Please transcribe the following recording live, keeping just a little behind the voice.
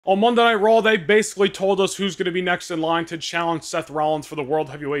On Monday Night Raw, they basically told us who's going to be next in line to challenge Seth Rollins for the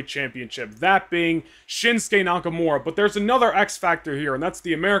World Heavyweight Championship. That being Shinsuke Nakamura. But there's another X factor here, and that's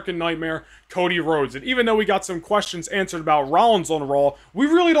the American Nightmare, Cody Rhodes. And even though we got some questions answered about Rollins on Raw, we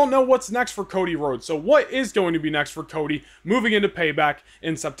really don't know what's next for Cody Rhodes. So what is going to be next for Cody moving into Payback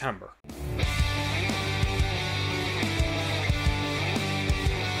in September?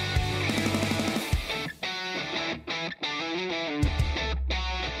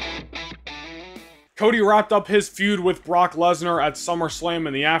 Cody wrapped up his feud with Brock Lesnar at SummerSlam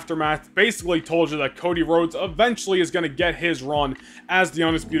in the aftermath, basically told you that Cody Rhodes eventually is going to get his run as the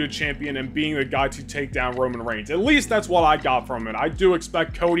Undisputed Champion and being the guy to take down Roman Reigns. At least that's what I got from it. I do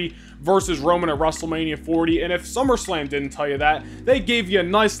expect Cody versus Roman at WrestleMania 40, and if SummerSlam didn't tell you that, they gave you a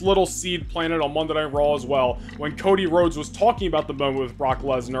nice little seed planted on Monday Night Raw as well, when Cody Rhodes was talking about the moment with Brock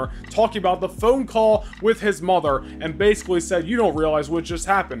Lesnar, talking about the phone call with his mother, and basically said, you don't realize what just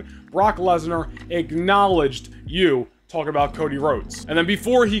happened. Brock Lesnar acknowledged you talking about Cody Rhodes. And then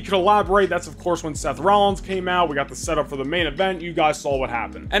before he could elaborate, that's of course when Seth Rollins came out. We got the setup for the main event. You guys saw what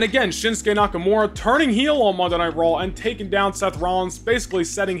happened. And again, Shinsuke Nakamura turning heel on Monday Night Raw and taking down Seth Rollins, basically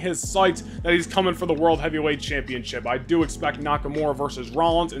setting his sights that he's coming for the World Heavyweight Championship. I do expect Nakamura versus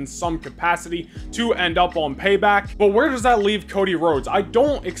Rollins in some capacity to end up on Payback. But where does that leave Cody Rhodes? I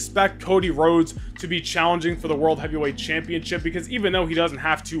don't expect Cody Rhodes to be challenging for the World Heavyweight Championship, because even though he doesn't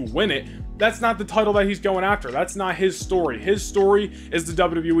have to win it, that's not the title that he's going after. That's not his story. His story is the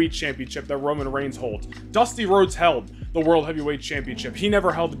WWE Championship that Roman Reigns holds. Dusty Rhodes held the World Heavyweight Championship. He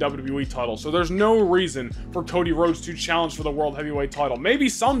never held the WWE title, so there's no reason for Cody Rhodes to challenge for the World Heavyweight title. Maybe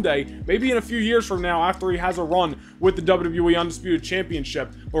someday, maybe in a few years from now after he has a run with the WWE Undisputed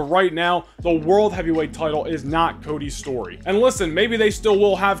Championship, but right now, the World Heavyweight title is not Cody's story. And listen, maybe they still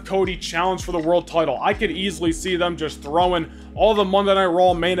will have Cody challenge for the world title. I could easily see them just throwing all the Monday Night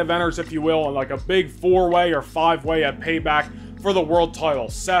Raw main eventers, if you will, in like a big 4-way or 5-way at Payback for the world title.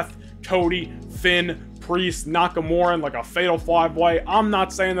 Seth, Cody, Finn, Priest, Nakamura in like a fatal 5-way. I'm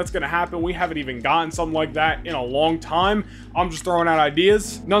not saying that's going to happen. We haven't even gotten something like that in a long time. I'm just throwing out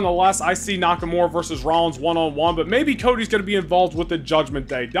ideas. Nonetheless, I see Nakamura versus Rollins one-on-one, but maybe Cody's going to be involved with the Judgment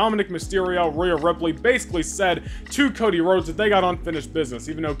Day. Dominic Mysterio, Rhea Ripley basically said to Cody Rhodes that they got unfinished business,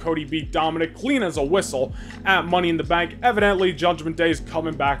 even though Cody beat Dominic clean as a whistle at Money in the Bank. Evidently, Judgment Day is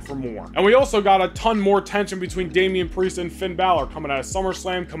coming back for more. And we also got a ton more tension between Damian Priest and Finn Balor coming out of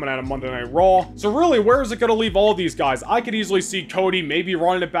SummerSlam, coming out of Monday Night Raw. So really, where is it going to leave all these guys? I could easily see Cody maybe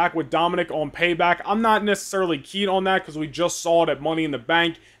running it back with Dominic on Payback. I'm not necessarily keen on that because we just saw it at Money in the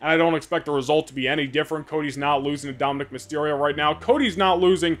Bank, and I don't expect the result to be any different. Cody's not losing to Dominic Mysterio right now. Cody's not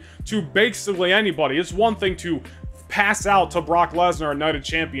losing to basically anybody. It's one thing to pass out to Brock Lesnar at Night of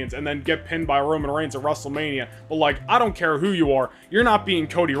Champions and then get pinned by Roman Reigns at WrestleMania, but like, I don't care who you are, you're not beating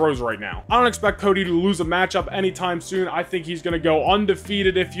Cody Rhodes right now. I don't expect Cody to lose a matchup anytime soon. I think he's going to go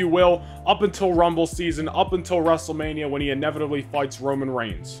undefeated, if you will, up until Rumble season, up until WrestleMania when he inevitably fights Roman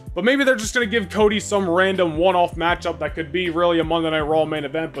Reigns. But maybe they're just going to give Cody some random one-off matchup that could be really a Monday Night Raw main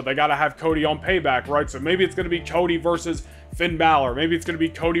event, but they got to have Cody on Payback, right? So maybe it's going to be Cody versus Finn Balor. Maybe it's going to be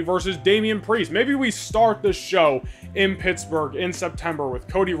Cody versus Damian Priest. Maybe we start the show in Pittsburgh in September with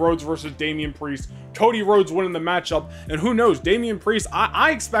Cody Rhodes versus Damian Priest. Cody Rhodes winning the matchup, and who knows, Damian Priest,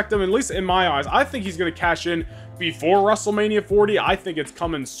 I expect him, at least in my eyes, I think he's going to cash in before WrestleMania 40. I think it's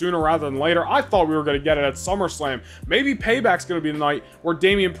coming sooner rather than later. I thought we were going to get it at SummerSlam. Maybe Payback's going to be the night where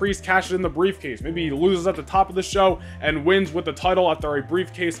Damian Priest cashes in the briefcase. Maybe he loses at the top of the show and wins with the title after a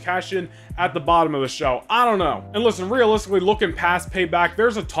briefcase cash in at the bottom of the show. I don't know. And listen, realistically, looking past Payback,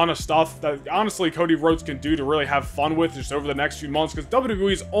 there's a ton of stuff that honestly Cody Rhodes can do to really have fun with just over the next few months, because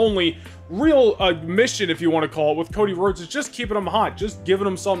WWE's only real mission, if you want to call it, with Cody Rhodes is just keeping him hot, just giving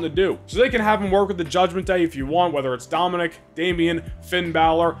him something to do. So they can have him work with the Judgment Day if you want, whether it's Dominic, Damian, Finn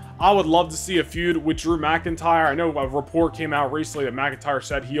Balor. I would love to see a feud with Drew McIntyre. I know a report came out recently that McIntyre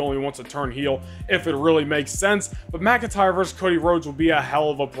said he only wants to turn heel if it really makes sense, but McIntyre versus Cody Rhodes would be a hell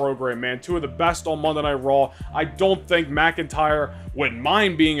of a program, man. Two of the best on Monday Night Raw. I don't think McIntyre wouldn't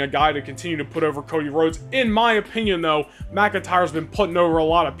mind being a guy to continue to put over Cody Rhodes. In my opinion, though, McIntyre's been putting over a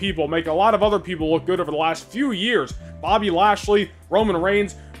lot of people, making a lot of other people look good over the last few years. Bobby Lashley, Roman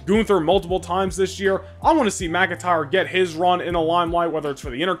Reigns, Gunther multiple times this year. I want to see McIntyre get his run in the limelight, whether it's for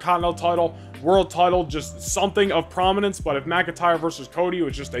the Intercontinental title, world title, just something of prominence. But if McIntyre versus Cody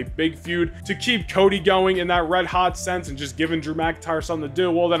was just a big feud to keep Cody going in that red hot sense and just giving Drew McIntyre something to do,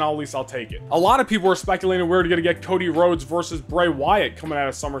 well, then at least I'll take it. A lot of people are speculating we're going to get Cody Rhodes versus Bray Wyatt coming out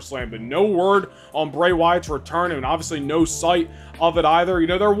of SummerSlam, but no word on Bray Wyatt's return, and obviously no sight of it either. You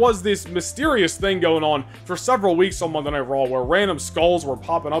know, there was this mysterious thing going on for several weeks on Monday Night Raw where random skulls were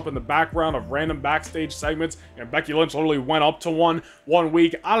popping up in the background of random backstage segments, and Becky Lynch literally went up to one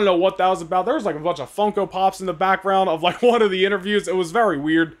week. I don't know what that was about. There was like a bunch of Funko Pops in the background of like one of the interviews. It was very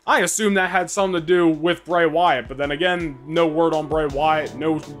weird. I assume that had something to do with Bray Wyatt, but then again, no word on Bray Wyatt.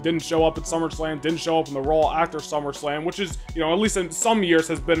 No, didn't show up at SummerSlam, didn't show up in the Raw after SummerSlam, which is, you know, at least in some years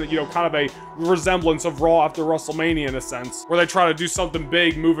has been, you know, kind of a resemblance of Raw after WrestleMania in a sense, where they try to do something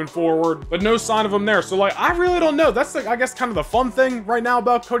big moving forward, but no sign of him there. So like, I really don't know. That's like, I guess, kind of the fun thing right now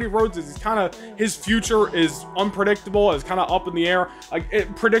about Cody Rhodes is he's kind of, his future is unpredictable, is kind of up in the air.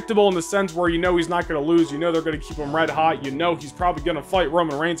 Like, predictable in the sense where you know he's not going to lose, you know they're going to keep him red hot, you know he's probably going to fight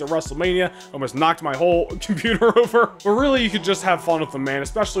Roman Reigns at WrestleMania. Almost knocked my whole computer over. But really, you could just have fun with him, man,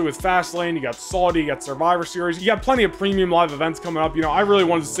 especially with Fastlane. You got Saudi, you got Survivor Series, you got plenty of premium live events coming up. You know, I really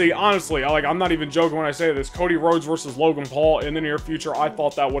wanted to see, honestly, I'm not even joking when I say this, Cody Rhodes versus Logan Paul in the near future. I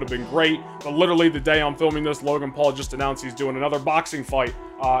thought that would have been great, but literally the day I'm filming this, Logan Paul just announced he's doing another boxing fight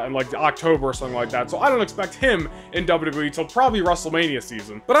in like October or something like that. So I don't expect him in WWE till probably WrestleMania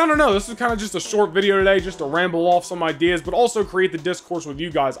season. But I don't know, this is kind of just a short video today, just to ramble off some ideas, but also create the discourse with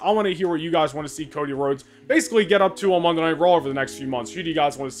you guys. I want to hear what you guys want to see Cody Rhodes basically get up to on Monday Night Raw over the next few months. Who do you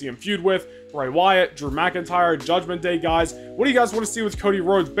guys want to see him feud with? Bray Wyatt, Drew McIntyre, Judgment Day guys? What do you guys want to see with Cody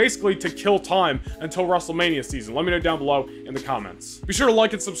Rhodes basically to kill time until WrestleMania season? Let me know down below in the comments. Be sure to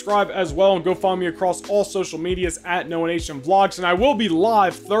like and subscribe as well, and go follow me across all social medias at Noah Nation Vlogs. And I will be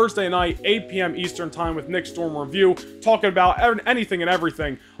live Thursday night, 8 p.m. Eastern time with Nick Storm Review, talking about anything and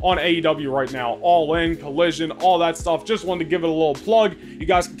everything on AEW right now. All In, Collision, all that stuff. Just wanted to give it a little plug. You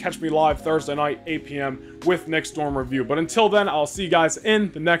guys can catch me live Thursday night, 8 p.m. with Nick Storm Review. But until then, I'll see you guys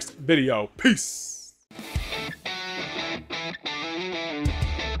in the next video. Peace!